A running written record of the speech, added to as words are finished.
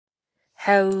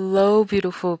Hello,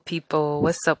 beautiful people.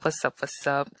 What's up? What's up? What's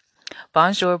up?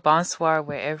 Bonjour, bonsoir,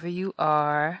 wherever you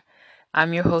are.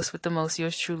 I'm your host with the most,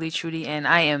 yours truly, Trudy, and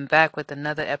I am back with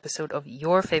another episode of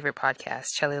your favorite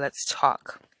podcast, Shelly Let's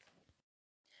Talk.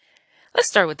 Let's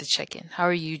start with the check-in. How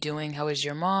are you doing? How is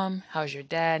your mom? How's your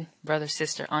dad, brother,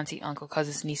 sister, auntie, uncle,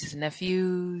 cousins, nieces,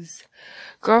 nephews,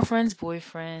 girlfriends,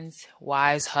 boyfriends,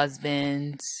 wives,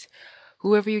 husbands,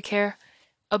 whoever you care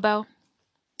about?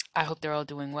 I hope they're all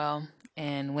doing well.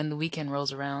 And when the weekend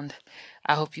rolls around,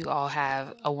 I hope you all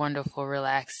have a wonderful,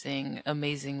 relaxing,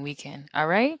 amazing weekend. All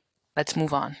right? Let's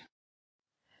move on.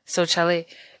 So, Charlie,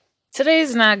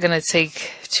 today's not going to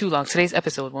take too long. Today's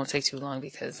episode won't take too long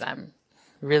because I'm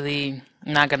really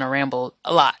not going to ramble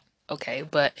a lot. Okay,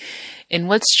 but in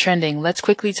what's trending, let's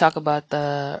quickly talk about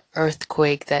the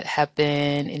earthquake that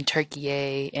happened in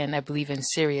Turkey and I believe in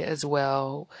Syria as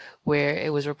well, where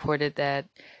it was reported that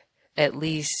at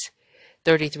least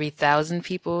 33,000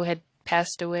 people had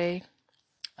passed away.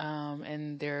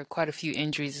 And there are quite a few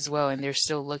injuries as well, and they're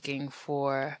still looking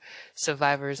for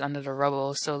survivors under the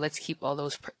rubble. So let's keep all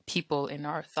those people in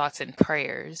our thoughts and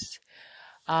prayers.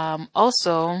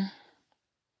 Also,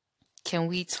 can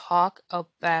we talk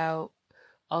about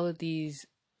all of these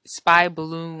spy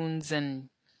balloons and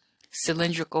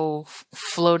cylindrical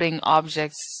floating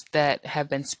objects that have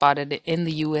been spotted in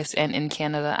the US and in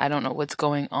Canada? I don't know what's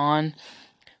going on,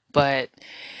 but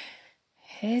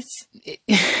it,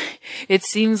 it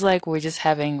seems like we're just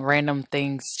having random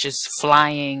things just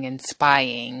flying and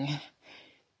spying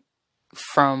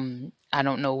from I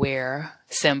don't know where,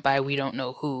 sent by we don't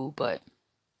know who, but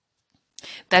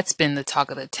that's been the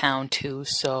talk of the town too.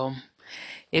 So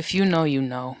if you know, you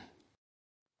know.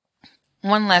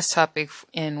 One last topic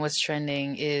in what's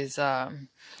trending is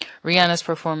Rihanna's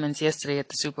performance yesterday at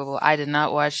the Super Bowl. I did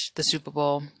not watch the Super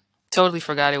Bowl. Totally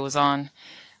forgot it was on.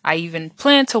 I even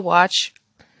planned to watch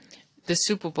the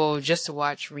Super Bowl just to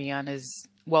watch Rihanna's.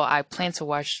 Well, I plan to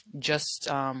watch just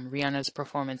Rihanna's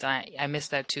performance. I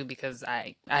missed that too because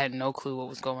I had no clue what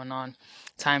was going on.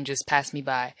 Time just passed me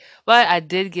by. But I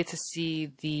did get to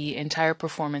see the entire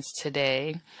performance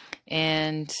today,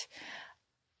 and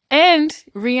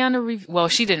Rihanna. Well,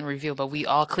 she didn't reveal, but we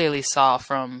all clearly saw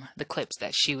from the clips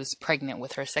that she was pregnant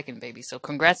with her second baby. So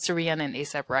congrats to Rihanna and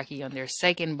ASAP Rocky on their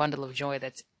second bundle of joy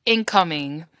that's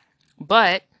incoming.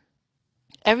 But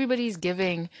everybody's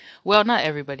giving, well, not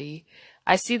everybody.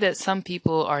 I see that some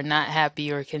people are not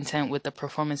happy or content with the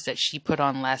performance that she put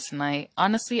on last night.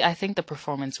 Honestly, I think the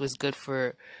performance was good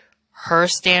for her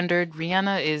standard.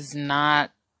 Rihanna is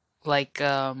not like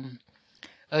a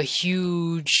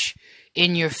huge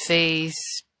in your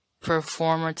face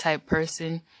performer type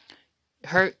person.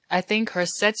 I think her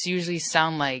sets usually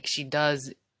sound like she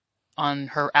does on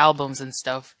her albums and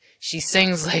stuff. She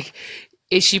sings like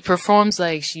she performs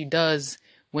like she does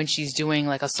when she's doing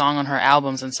like a song on her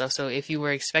albums and stuff. So if you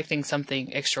were expecting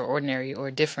something extraordinary or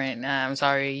different, I'm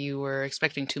sorry, you were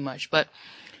expecting too much. But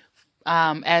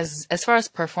as far as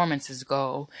performances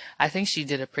go, I think she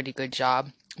did a pretty good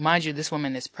job. Mind you, this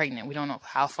woman is pregnant. We don't know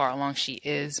how far along she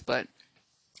is, but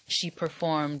she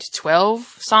performed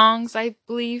 12 songs, I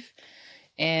believe,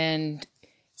 and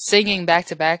singing back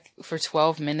to back for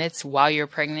 12 minutes while you're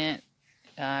pregnant.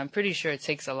 I'm pretty sure it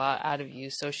takes a lot out of you.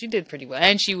 So she did pretty well.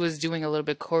 And she was doing a little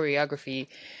bit choreography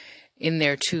in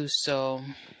there too. So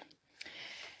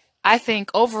I think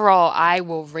overall I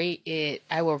will rate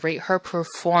her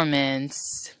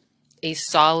performance a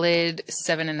solid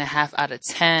 7.5 out of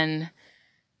 10.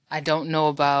 I don't know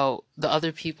about the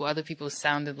other people. Other people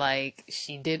sounded like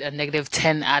she did a negative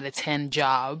 10 out of 10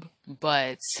 job,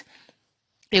 but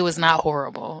it was not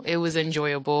horrible. It was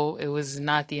enjoyable. It was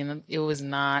not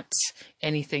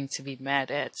anything to be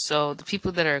mad at. So the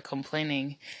people that are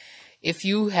complaining, if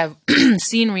you have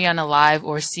seen Rihanna live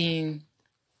or seen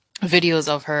videos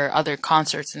of her other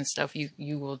concerts and stuff,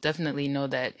 you will definitely know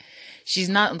that she's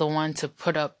not the one to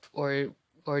put up or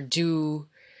do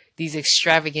these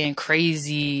extravagant,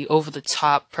 crazy, over the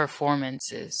top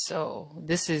performances. So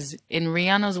this is in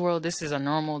Rihanna's world, this is a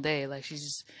normal day. Like she's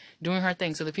just doing her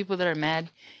thing. So the people that are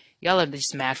mad, y'all are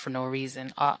just mad for no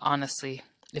reason. Honestly,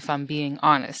 if I'm being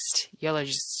honest, y'all are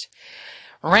just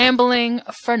rambling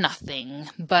for nothing.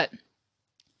 But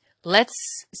let's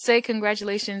say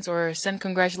congratulations or send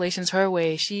congratulations her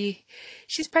way.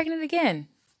 She's pregnant again.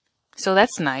 So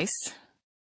that's nice.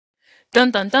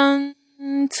 Dun dun dun.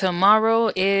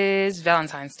 Tomorrow is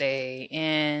Valentine's Day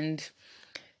and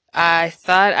I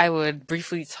thought I would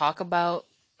briefly talk about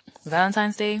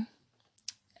Valentine's Day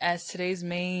as today's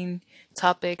main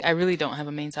topic. I really don't have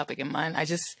a main topic in mind. I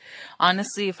just,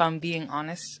 honestly, if I'm being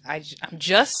honest, I'm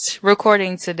just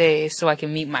recording today so I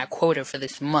can meet my quota for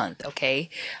this month, okay?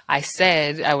 I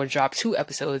said I would drop 2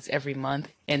 episodes every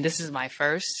month, and this is my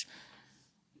first.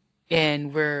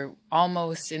 And we're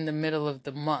almost in the middle of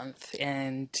the month,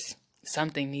 and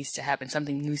something needs to happen.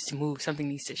 Something needs to move. Something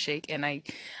needs to shake. And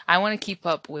I want to keep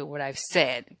up with what I've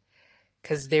said,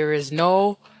 because there is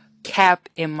no cap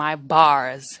in my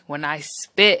bars. When I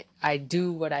spit, I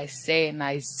do what I say, and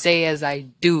I say as I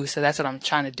do. So that's what I'm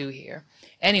trying to do here.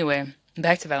 Anyway,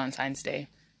 back to Valentine's Day.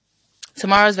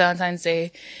 Tomorrow's Valentine's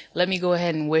Day. Let me go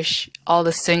ahead and wish all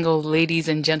the single ladies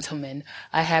and gentlemen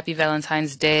a happy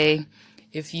Valentine's Day.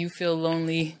 If you feel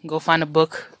lonely, go find a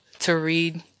book to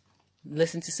read,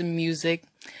 listen to some music,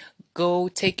 go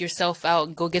take yourself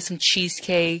out, go get some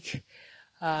cheesecake,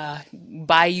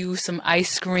 buy you some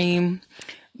ice cream.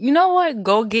 You know what?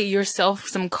 Go get yourself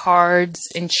some cards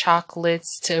and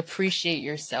chocolates to appreciate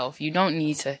yourself. You don't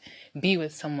need to be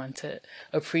with someone to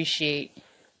appreciate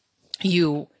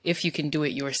you if you can do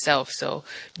it yourself. So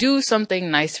do something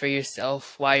nice for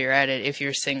yourself while you're at it if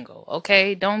you're single,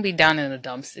 okay? Don't be down in the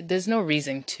dumps. There's no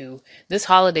reason to. This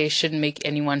holiday shouldn't make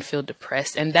anyone feel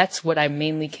depressed, and that's what I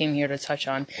mainly came here to touch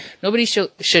on. Nobody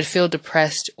should feel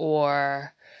depressed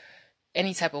or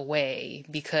any type of way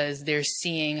because they're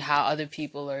seeing how other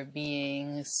people are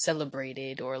being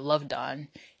celebrated or loved on.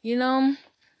 You know,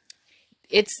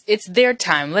 it's their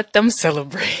time. Let them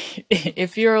celebrate.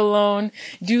 If you're alone,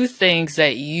 do things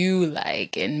that you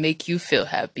like and make you feel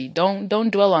happy. Don't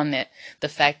dwell on it, the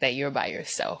fact that you're by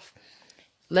yourself.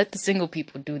 Let the single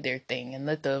people do their thing, and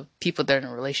let the people that are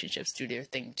in relationships do their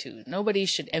thing too. Nobody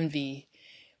should envy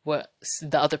what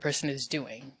the other person is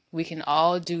doing. We can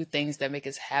all do things that make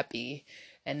us happy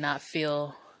and not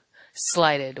feel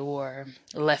slighted or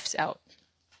left out.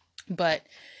 But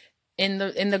in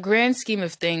the grand scheme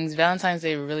of things, Valentine's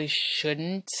Day really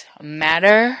shouldn't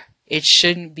matter. It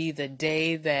shouldn't be the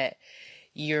day that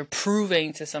you're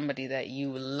proving to somebody that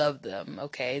you love them,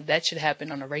 okay? That should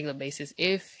happen on a regular basis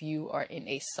if you are in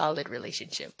a solid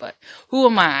relationship. But who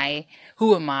am I?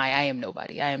 Who am I? I am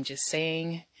nobody. I am just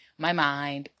saying my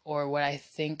mind or what I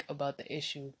think about the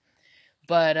issue.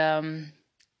 But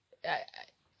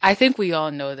I think we all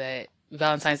know that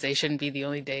Valentine's Day shouldn't be the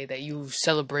only day that you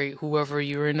celebrate whoever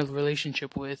you're in a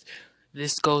relationship with.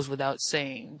 This goes without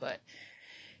saying, but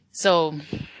so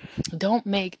don't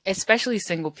make, especially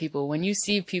single people, when you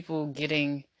see people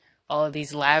getting all of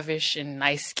these lavish and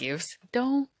nice gifts,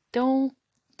 don't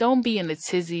be in a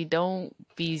tizzy. Don't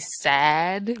be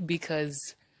sad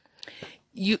because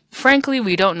frankly,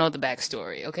 we don't know the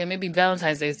backstory. Okay, maybe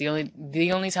Valentine's Day is the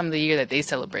only time of the year that they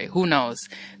celebrate. Who knows?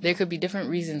 There could be different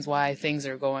reasons why things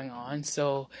are going on.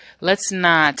 So let's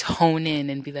not hone in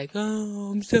and be like,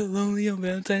 oh, I'm so lonely on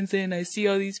Valentine's Day and I see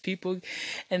all these people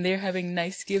and they're having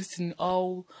nice gifts and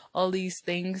all these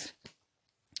things.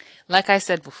 Like I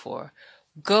said before,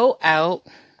 go out,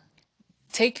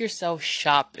 take yourself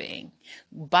shopping.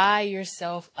 Buy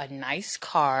yourself a nice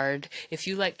card. If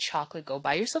you like chocolate, go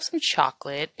buy yourself some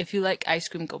chocolate. If you like ice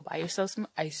cream, go buy yourself some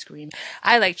ice cream.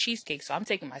 I like cheesecake, so I'm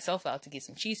taking myself out to get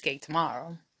some cheesecake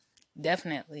tomorrow.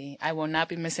 Definitely. I will not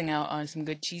be missing out on some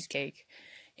good cheesecake.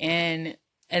 And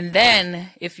and then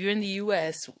if you're in the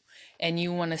US and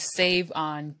you want to save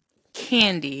on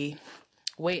candy,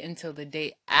 wait until the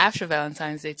day after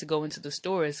Valentine's Day to go into the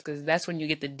stores because that's when you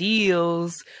get the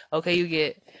deals. Okay, you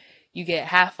get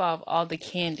half off all the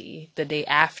candy the day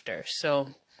after.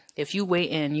 So if you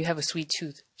wait and you have a sweet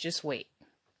tooth, just wait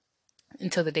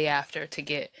until the day after to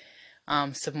get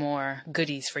some more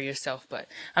goodies for yourself. But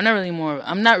I'm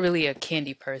not really a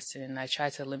candy person, and I try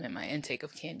to limit my intake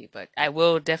of candy. But I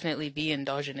will definitely be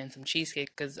indulging in some cheesecake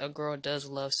because a girl does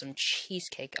love some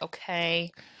cheesecake.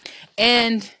 Okay,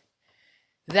 and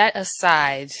that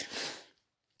aside,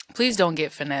 please don't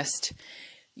get finessed.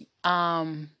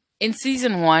 In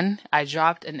season 1, I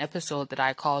dropped an episode that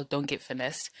I called Don't Get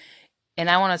Finessed. And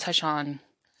I want to touch on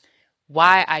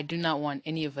why I do not want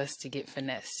any of us to get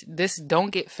finessed. This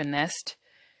don't get finessed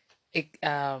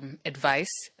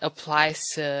advice applies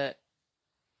to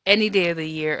any day of the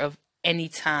year of any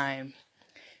time.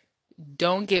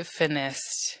 Don't get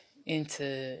finessed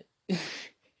into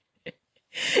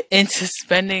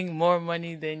spending more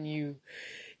money than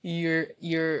you're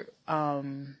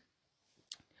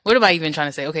what am I even trying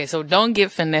to say? Okay, so don't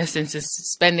get finessed into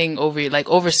spending like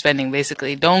overspending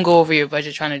basically. Don't go over your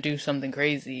budget trying to do something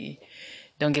crazy.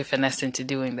 Don't get finessed into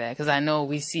doing that. Because I know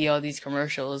we see all these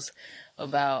commercials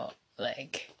about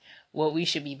like what we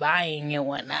should be buying and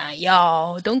whatnot.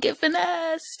 Y'all, don't get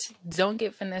finessed. Don't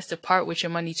get finessed to part with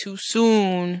your money too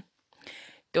soon.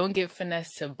 Don't get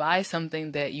finessed to buy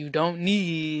something that you don't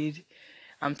need.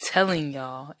 I'm telling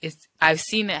y'all, I've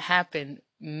seen it happen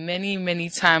many, many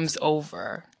times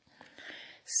over.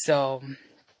 So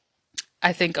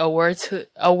I think a word to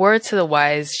the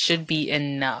wise should be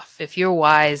enough. If you're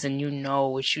wise and you know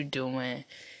what you're doing,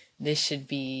 this should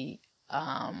be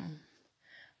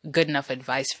good enough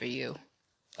advice for you.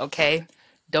 Okay?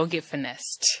 Don't get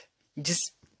finessed.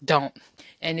 Just don't.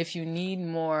 And if you need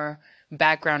more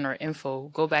background or info,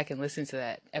 go back and listen to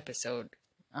that episode.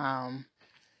 Um,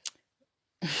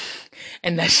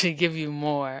 and that should give you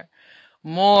more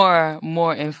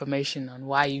information on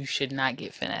why you should not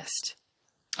get finessed.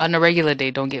 On a regular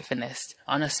day, don't get finessed.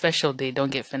 On a special day,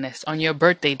 don't get finessed. On your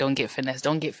birthday, don't get finessed.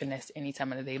 Don't get finessed any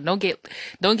time of the day.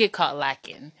 Don't get caught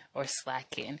lacking or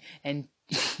slacking, and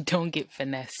don't get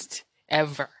finessed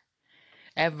ever,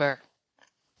 ever.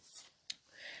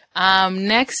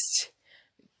 Next,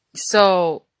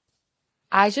 so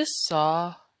I just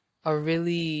saw a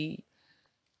really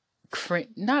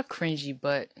not cringy,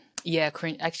 but yeah,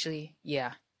 actually,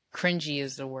 yeah, cringy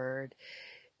is the word.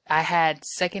 I had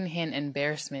secondhand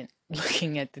embarrassment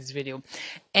looking at this video.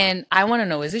 And I want to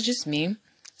know, is it just me?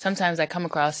 Sometimes I come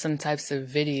across some types of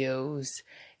videos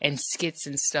and skits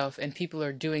and stuff, and people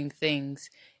are doing things,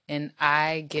 and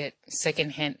I get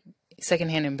secondhand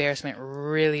embarrassment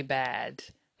really bad.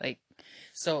 Like,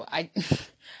 so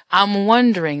I'm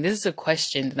wondering, this is a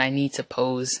question that I need to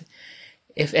pose.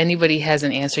 If anybody has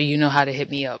an answer, you know how to hit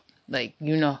me up. Like,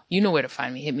 you know where to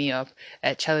find me. Hit me up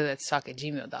at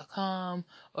charlieletstalk@gmail.com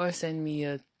or send me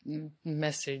a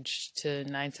message to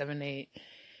 978.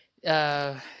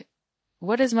 Uh,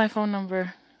 what is my phone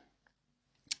number?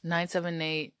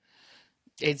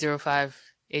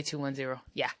 978-805-8210.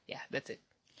 Yeah, that's it.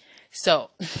 So,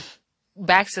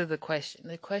 back to the question.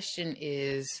 The question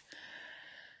is,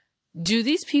 do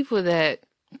these people that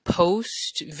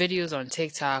post videos on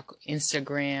TikTok,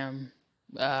 Instagram,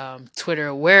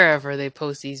 Twitter, wherever they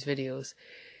post these videos,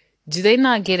 do they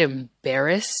not get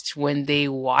embarrassed when they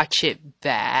watch it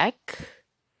back?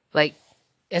 Like,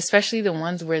 especially the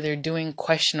ones where they're doing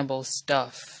questionable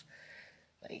stuff.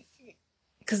 Like,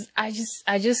 cause I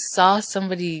just saw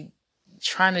somebody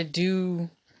trying to do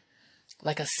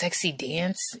like a sexy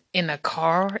dance in a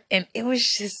car, and it was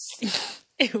just,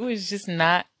 it was just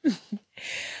not,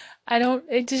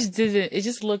 it just didn't, it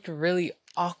just looked really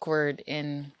awkward,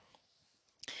 and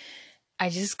I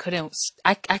just couldn't,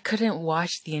 I couldn't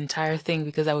watch the entire thing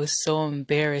because I was so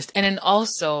embarrassed. And then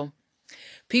also,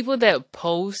 people that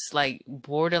post like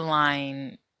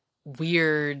borderline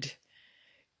weird,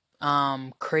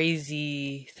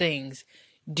 crazy things,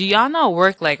 do y'all not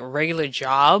work like regular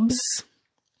jobs?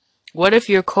 What if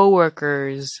your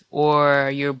coworkers or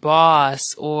your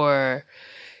boss or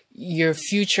your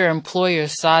future employer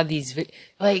saw these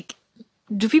like,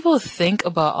 do people think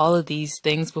about all of these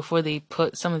things before they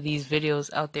put some of these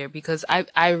videos out there? Because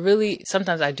I really,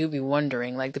 sometimes I do be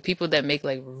wondering, like the people that make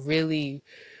like really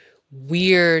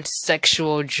weird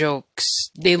sexual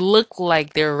jokes, they look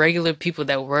like they're regular people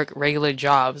that work regular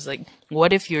jobs. Like,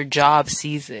 what if your job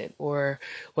sees it? Or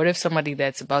what if somebody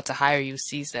that's about to hire you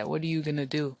sees that? What are you gonna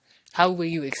do? How will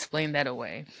you explain that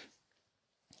away?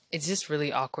 It's just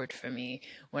really awkward for me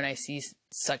when I see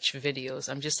such videos.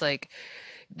 I'm just like,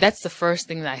 that's the first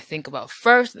thing that I think about.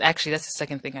 First, actually, that's the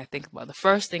second thing I think about. The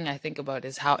first thing I think about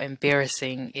is how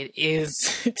embarrassing it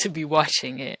is to be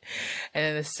watching it. And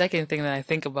then the second thing that I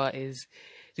think about is,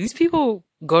 do these people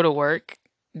go to work?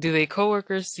 Do their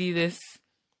coworkers see this?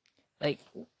 Like,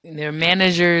 their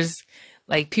managers,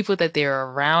 like people that they're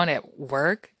around at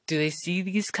work, do they see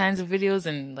these kinds of videos?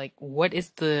 And like, what is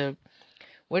the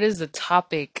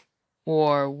topic,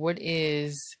 or what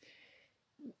is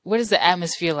the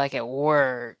atmosphere like at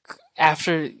work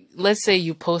after, let's say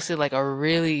you posted like a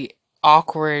really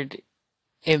awkward,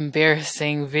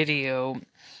 embarrassing video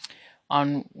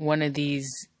on one of these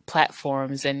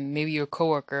platforms, and maybe your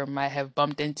coworker might have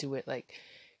bumped into it. Like,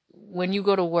 when you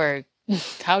go to work,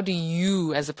 how do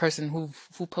you, as a person who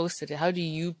posted it, how do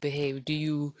you behave? Do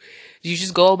you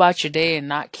just go about your day and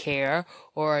not care,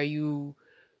 or are you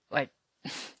like,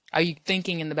 are you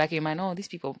thinking in the back of your mind, oh, these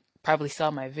people probably saw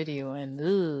my video and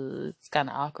it's kind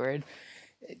of awkward.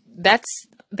 That's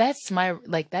my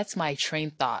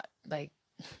train thought. Like,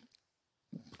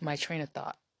 my train of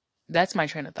thought. That's my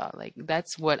train of thought. Like,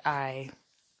 that's what I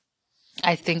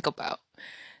think about.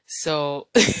 So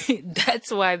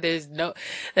that's why there's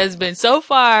been so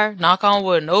far, knock on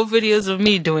wood, no videos of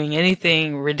me doing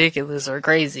anything ridiculous or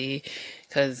crazy.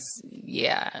 Cause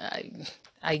yeah,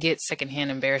 I get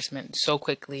secondhand embarrassment so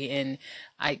quickly, and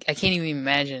I can't even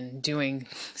imagine doing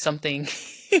something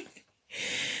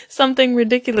something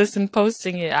ridiculous and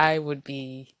posting it, I would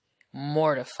be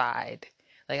mortified.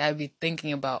 Like I'd be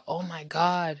thinking about, oh my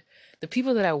God, the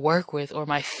people that I work with or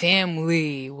my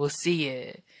family will see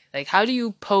it. Like, how do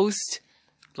you post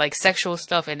like sexual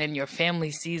stuff and then your family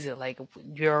sees it? Like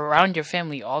you're around your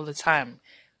family all the time.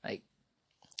 Like,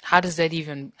 how does that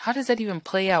even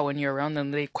play out when you're around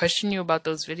them? They question you about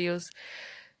those videos.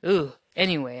 Ooh.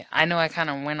 Anyway, I know I kind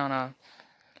of went on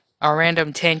a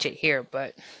random tangent here,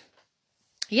 but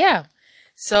yeah.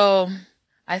 So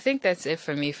I think that's it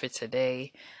for me for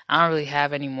today. I don't really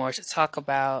have any more to talk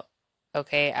about.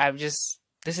 Okay,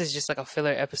 this is just like a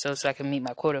filler episode so I can meet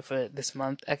my quota for this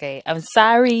month. Okay, I'm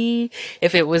sorry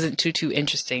if it wasn't too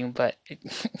interesting, but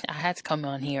I had to come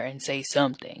on here and say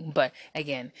something. But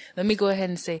again, let me go ahead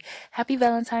and say happy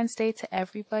Valentine's Day to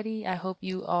everybody. I hope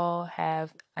you all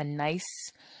have a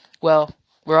nice, well,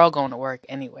 we're all going to work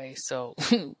anyway, so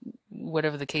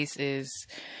whatever the case is,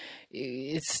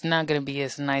 it's not going to be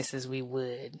as nice as we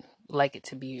would like it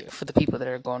to be for the people that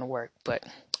are going to work. But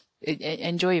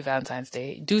enjoy your Valentine's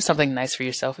Day. Do something nice for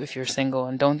yourself if you're single,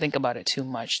 and don't think about it too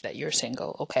much that you're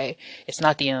single. Okay, it's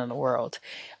not the end of the world.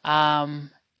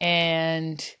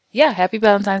 And yeah, happy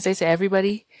Valentine's Day to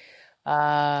everybody.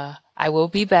 I will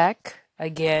be back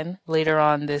again later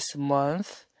on this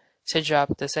month to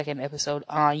drop the second episode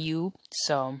on you.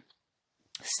 So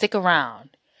stick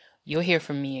around. You'll hear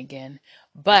from me again.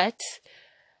 But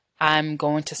I'm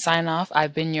going to sign off.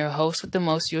 I've been your host with the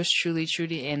most, yours truly,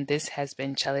 Trudy, and this has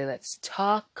been Charlie. Let's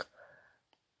talk,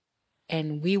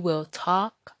 and we will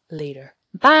talk later.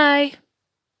 Bye.